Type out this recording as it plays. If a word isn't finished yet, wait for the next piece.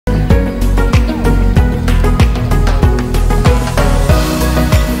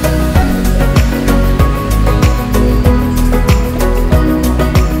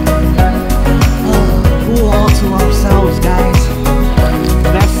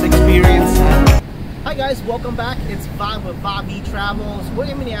guys, welcome back. It's Bob with Bobby Travels. We're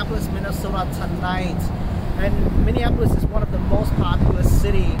in Minneapolis, Minnesota tonight, and Minneapolis is one of the most populous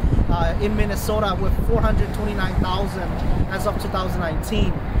cities in Minnesota with 429,000 as of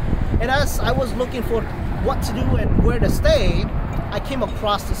 2019. And as I was looking for what to do and where to stay, I came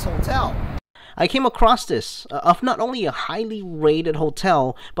across this hotel. I came across this of not only a highly rated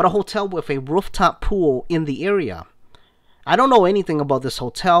hotel, but a hotel with a rooftop pool in the area. I don't know anything about this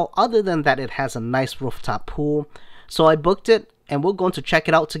hotel other than that it has a nice rooftop pool, so I booked it and we're going to check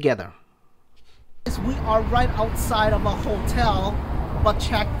it out together. We are right outside of a hotel, but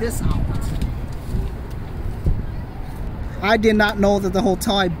check this out. I did not know that the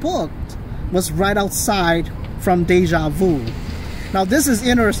hotel I booked was right outside from Deja Vu. Now this is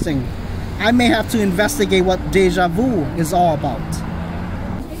interesting. I may have to investigate what Deja Vu is all about.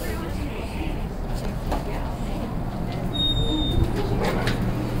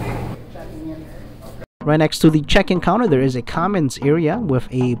 Right next to the check-in counter, there is a commons area with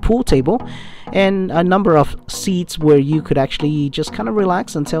a pool table and a number of seats where you could actually just kind of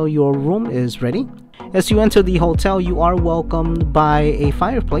relax until your room is ready. As you enter the hotel, you are welcomed by a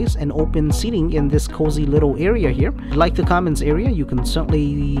fireplace and open seating in this cozy little area here. Like the commons area, you can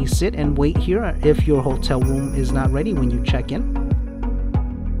certainly sit and wait here if your hotel room is not ready when you check in.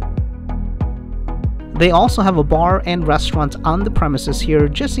 They also have a bar and restaurant on the premises here.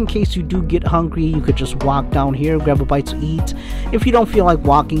 Just in case you do get hungry, you could just walk down here, grab a bite to eat. If you don't feel like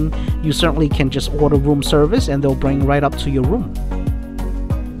walking, you certainly can just order room service and they'll bring right up to your room.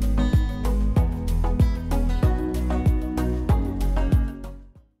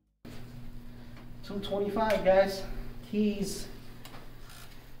 $225, guys. Keys.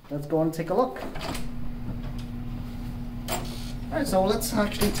 Let's go and take a look. Alright, so let's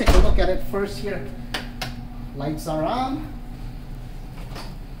actually take a look at it first here. Lights are on.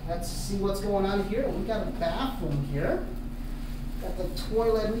 Let's see what's going on here. We got a bathroom here. Got the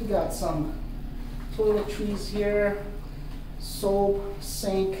toilet. We got some toiletries here. Soap,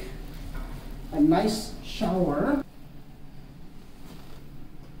 sink, a nice shower.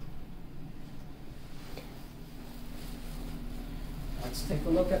 Let's take a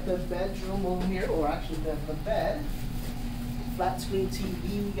look at the bedroom over here, or actually the bed. Flat screen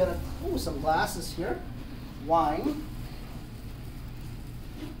TV. We got some glasses here. Wine.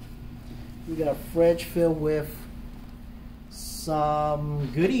 We got a fridge filled with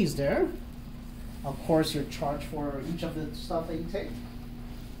some goodies there. Of course, you're charged for each of the stuff that you take.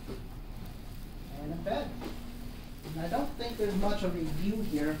 And a bed. And I don't think there's much of a view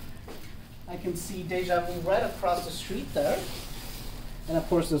here. I can see Deja Vu right across the street there. And of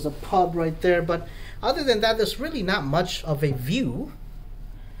course, there's a pub right there. But other than that, there's really not much of a view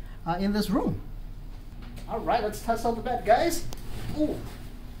in this room. All right, let's test out the bed, guys. Ooh.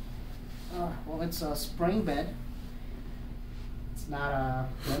 Well, it's a spring bed. It's not a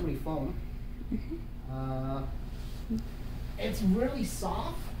memory foam. It's really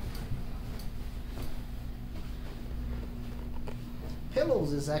soft.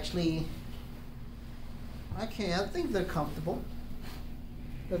 Pillows is actually, okay, I think they're comfortable.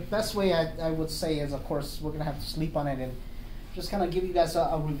 The best way I would say is, of course, we're gonna have to sleep on it and just kind of give you guys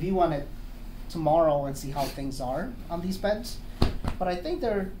a review on it tomorrow and see how things are on these beds. But I think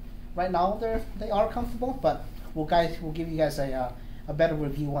right now they are comfortable, but we'll give you guys a better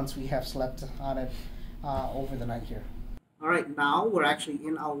review once we have slept on it over the night here. All right, now we're actually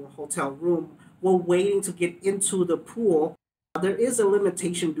in our hotel room. We're waiting to get into the pool. There is a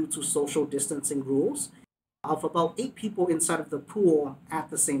limitation due to social distancing rules of about 8 people inside of the pool at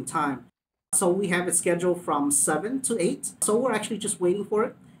the same time. So we have it scheduled from 7 to 8. So we're actually just waiting for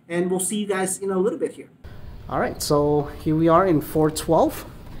it. And we'll see you guys in a little bit here. All right, so here we are in 412.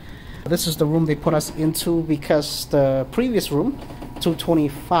 This is the room they put us into because the previous room,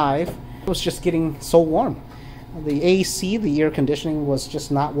 225, was just getting so warm. The AC, the air conditioning, was just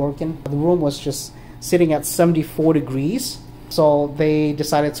not working. The room was just sitting at 74 degrees. So they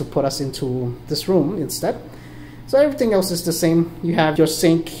decided to put us into this room instead. So everything else is the same. You have your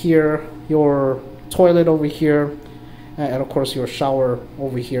sink here, your toilet over here, and of course your shower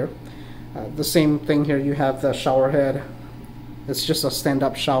over here. The same thing here, you have the shower head. It's just a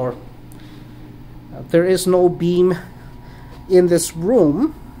stand-up shower. There is no beam in this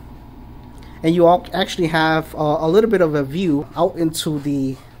room, and you all actually have a little bit of a view out into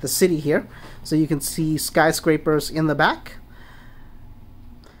the city here. So you can see skyscrapers in the back,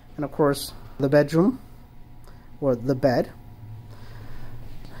 and of course the bedroom, or the bed.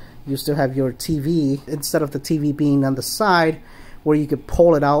 You still have your TV. Instead of the TV being on the side where you could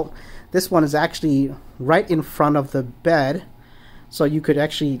pull it out, this one is actually right in front of the bed, so you could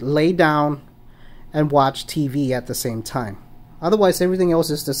actually lay down and watch TV at the same time. Otherwise, everything else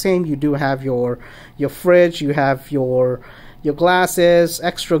is the same. You do have your fridge, you have your glasses,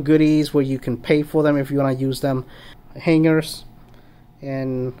 extra goodies where you can pay for them if you want to use them, hangers,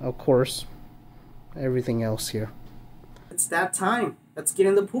 and of course, everything else here. It's that time. Let's get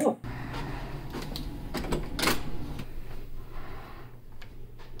in the pool.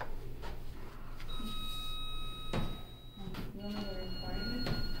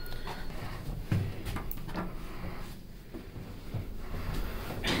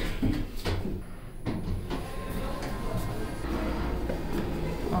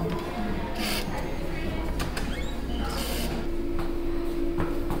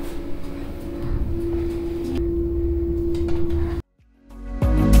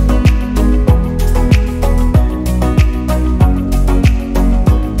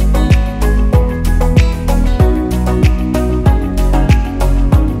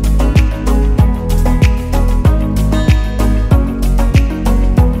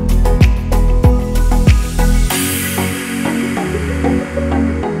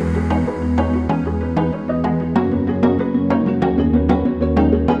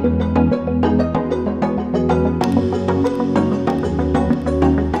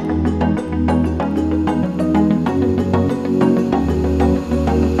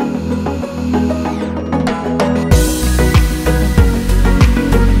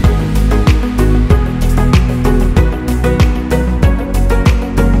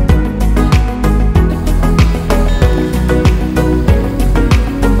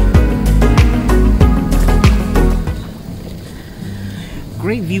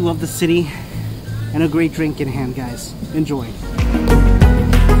 Great view of the city and a great drink in hand, guys. Enjoy.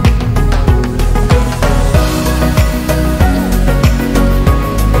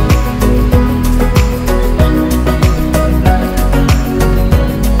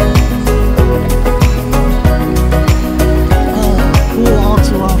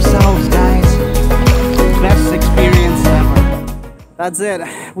 That's it.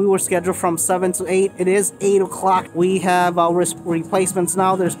 We were scheduled from 7 to 8. It is 8 o'clock. We have our replacements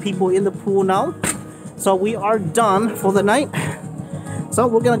now. There's people in the pool now. So we are done for the night. So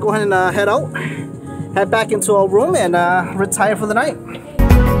we're gonna go ahead and head out, head back into our room and retire for the night.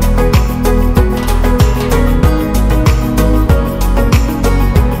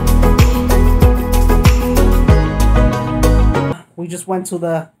 We just went to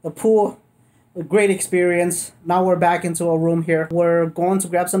the pool. A great experience. Now we're back into our room here. We're going to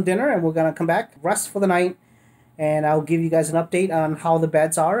grab some dinner and we're gonna come back, rest for the night, and I'll give you guys an update on how the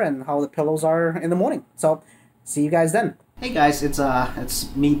beds are and how the pillows are in the morning. So see you guys then. Hey guys,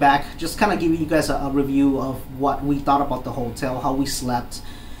 it's me back. Just kind of giving you guys a review of what we thought about the hotel, how we slept.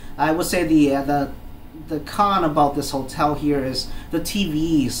 I would say the con about this hotel here is the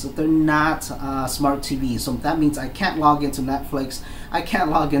TVs. They're not smart TVs, so that means I can't log into Netflix, I can't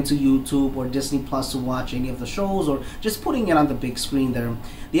log into YouTube or Disney Plus to watch any of the shows or just putting it on the big screen there.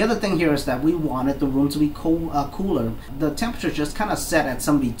 The other thing here is that we wanted the room to be cooler. The temperature just kind of set at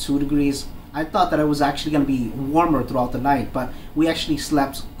 72 degrees. I thought that it was actually going to be warmer throughout the night, but we actually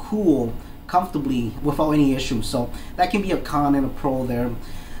slept cool, comfortably, without any issues. So that can be a con and a pro there.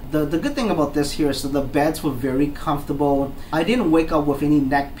 The good thing about this here is that the beds were very comfortable. I didn't wake up with any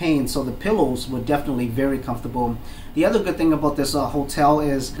neck pain, so the pillows were definitely very comfortable. The other good thing about this hotel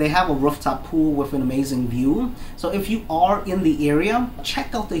is they have a rooftop pool with an amazing view. So if you are in the area,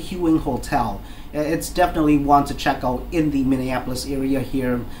 check out the Hewing Hotel. It's definitely one to check out in the Minneapolis area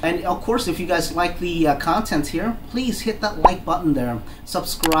here. And of course, if you guys like the content here, please hit that like button there,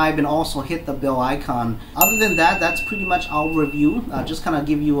 subscribe, and also hit the bell icon. Other than that, that's pretty much our review. Just kind of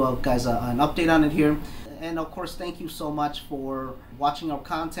give you guys an update on it here. And of course, thank you so much for watching our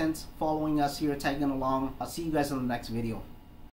content, following us here, tagging along. I'll see you guys in the next video.